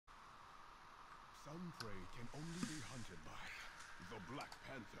Some prey can only be hunted by the Black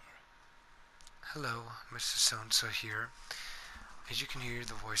Panther. Hello, Mr. So-and-so here. As you can hear,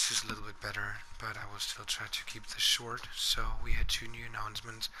 the voice is a little bit better, but I will still try to keep this short. So we had two new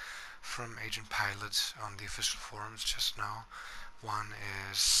announcements from Agent Pilot on the official forums just now. One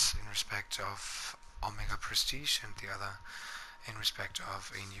is in respect of Omega Prestige, and the other in respect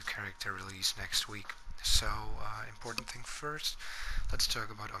of a new character release next week. So, important thing first, let's talk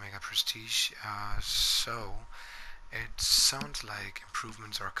about Omega Prestige. It sounds like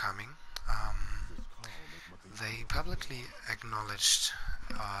improvements are coming. Um, This calm is but the they echo of a publicly storm. acknowledged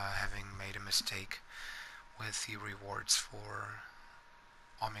having made a mistake with the rewards for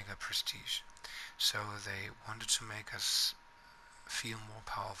Omega Prestige. So they wanted to make us feel more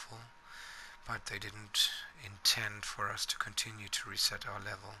powerful, but they didn't intend for us to continue to reset our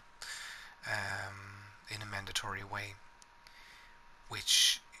level in a mandatory way,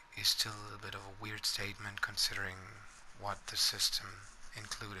 which is still a little bit of a weird statement considering what the system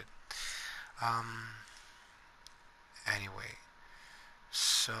included. Um, anyway,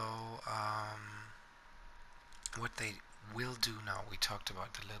 so what they will do now, we talked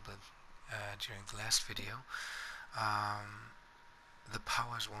about a little bit during the last video. Um, the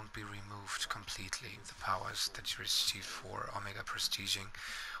powers won't be removed completely. The powers that you received for Omega Prestiging,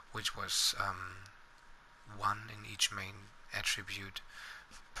 which was one in each main attribute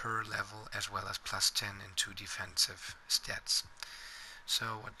per level, as well as plus 10 in two defensive stats.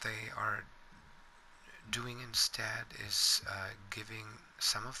 So what they are doing instead is giving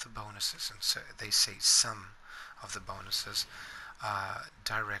some of the bonuses, and so they say some of the bonuses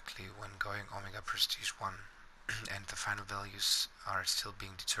directly when going Omega Prestige 1, and the final values are still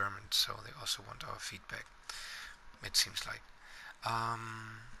being determined, so they also want our feedback, it seems like.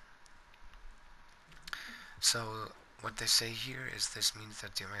 Um, so what they say here is this means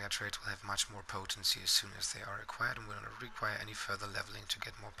that the Omega traits will have much more potency as soon as they are acquired and will not require any further leveling to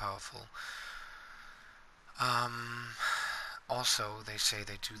get more powerful. Um, Also, they say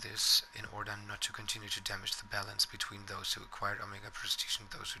they do this in order not to continue to damage the balance between those who acquired Omega Prestige and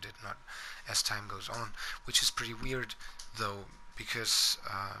those who did not as time goes on, which is pretty weird though, because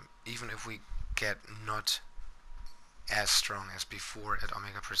even if we get not as strong as before at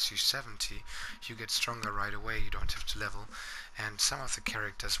Omega Prestige 70, you get stronger right away, you don't have to level, and some of the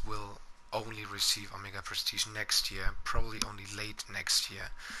characters will only receive Omega Prestige next year, probably only late next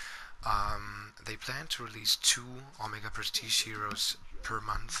year. They plan to release two Omega Prestige heroes per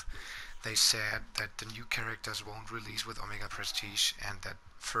month. They said that the new characters won't release with Omega Prestige, and that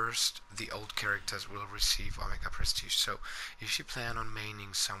first the old characters will receive Omega Prestige. So if you plan on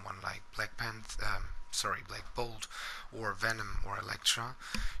maining someone like Black Bolt or Venom or Elektra,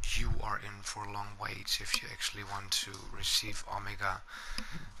 you are in for a long wait if you actually want to receive Omega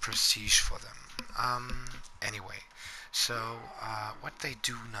Prestige for them. Anyway, so what they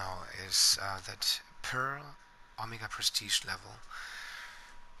do now is that per Omega Prestige level,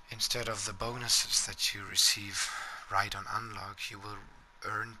 instead of the bonuses that you receive right on unlock, you will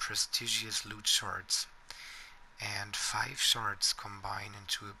earn prestigious loot shards. And 5 shards combine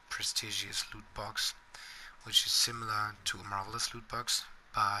into a prestigious loot box, which is similar to a marvelous loot box,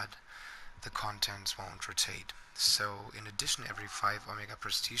 but the contents won't rotate. So, in addition, every 5 Omega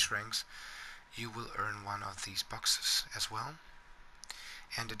Prestige ranks, you will earn one of these boxes as well.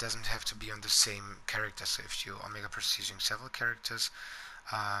 And it doesn't have to be on the same character, so if you Omega Prestiging several characters,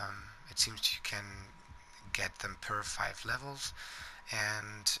 it seems you can get them per 5 levels,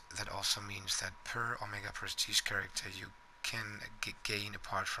 and that also means that per Omega Prestige character you can gain,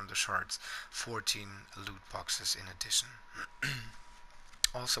 apart from the shards, 14 loot boxes in addition.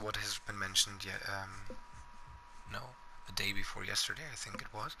 Also, what has been mentioned yet, no, the day before yesterday, I think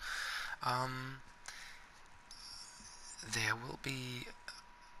it was, um, there will be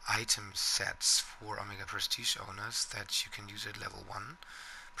item sets for Omega Prestige owners that you can use at level 1,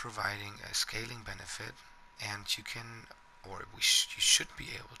 providing a scaling benefit, and you can, or you should be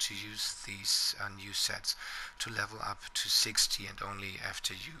able to use these new sets to level up to 60, and only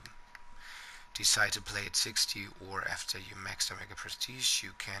after you decide to play at 60 or after you maxed Omega Prestige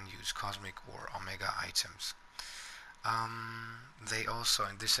you can use Cosmic or Omega items. They also,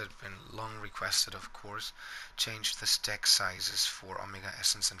 and this had been long requested of course, changed the stack sizes for Omega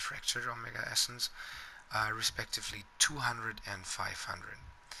Essence and Fractured Omega Essence, respectively 200 and 500.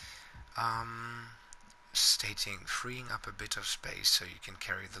 Um, Stating freeing up a bit of space so you can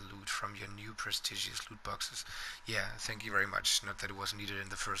carry the loot from your new prestigious loot boxes. Yeah, thank you very much. Not that it was needed in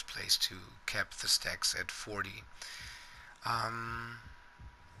the first place to cap the stacks at 40. Um,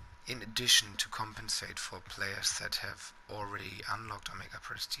 in addition to compensate for players that have already unlocked Omega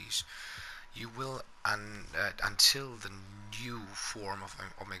Prestige, you will, until the new form of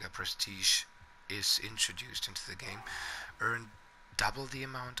Omega Prestige is introduced into the game, earn double the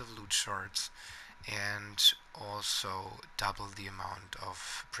amount of loot shards and also double the amount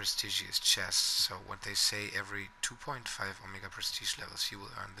of prestigious chests. So what they say, every 2.5 Omega Prestige levels you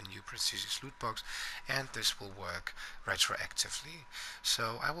will earn the new prestigious loot box, and this will work retroactively.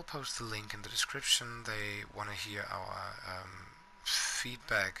 So I will post the link in the description. They want to hear our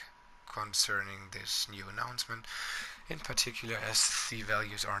feedback concerning this new announcement. In particular, as the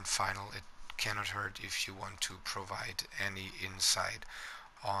values aren't final, it cannot hurt if you want to provide any insight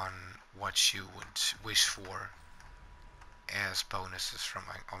on what you would wish for as bonuses from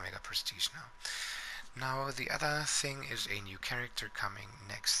Omega Prestige now. Now, the other thing is a new character coming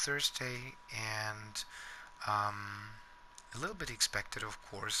next Thursday, and a little bit expected, of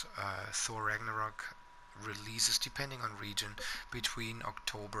course. Thor Ragnarok releases, depending on region, between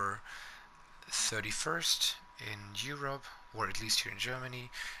October 31st in Europe, or at least here in Germany,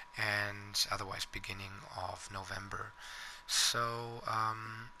 and otherwise beginning of November. So,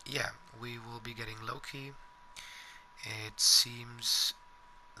 yeah, we will be getting Loki. It seems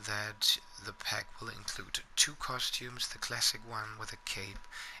that the pack will include 2 costumes, the classic one with a cape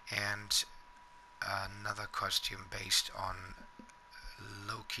and another costume based on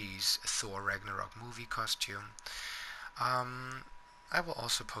Loki's Thor Ragnarok movie costume. I will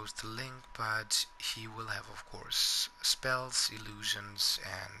also post the link, but he will have, of course, spells, illusions,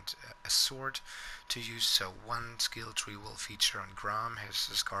 and a sword to use. So one skill tree will feature on Grom,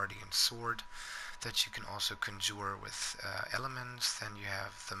 his guardian sword, that you can also conjure with elements. Then you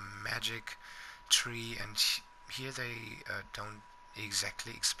have the magic tree, and here they don't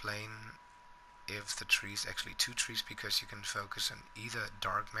exactly explain if the tree is actually 2 trees, because you can focus on either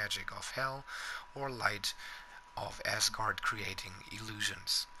dark magic of hell or light of Asgard, creating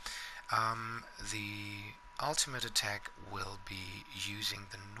illusions. The ultimate attack will be using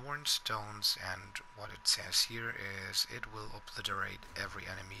the Norn stones, and what it says here is it will obliterate every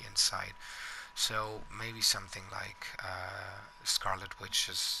enemy in sight. So maybe something like Scarlet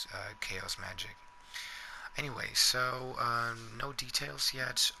Witch's chaos magic. Anyway, so no details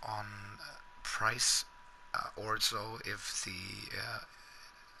yet on price, also if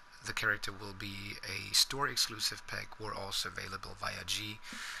the character will be a store exclusive pack or also available via G,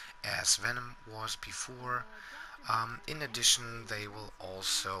 as Venom was before. In addition, they will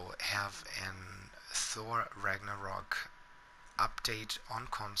also have an Thor Ragnarok update on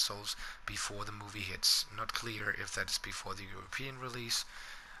consoles before the movie hits. Not clear if that is before the European release,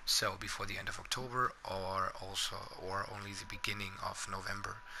 so before the end of October, or only the beginning of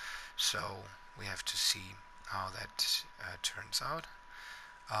November. So we have to see how that turns out.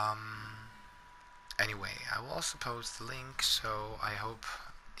 Anyway, I will also post the link, so I hope,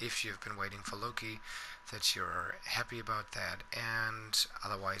 if you've been waiting for Loki, that you're happy about that, and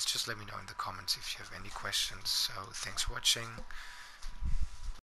otherwise just let me know in the comments if you have any questions. So thanks for watching.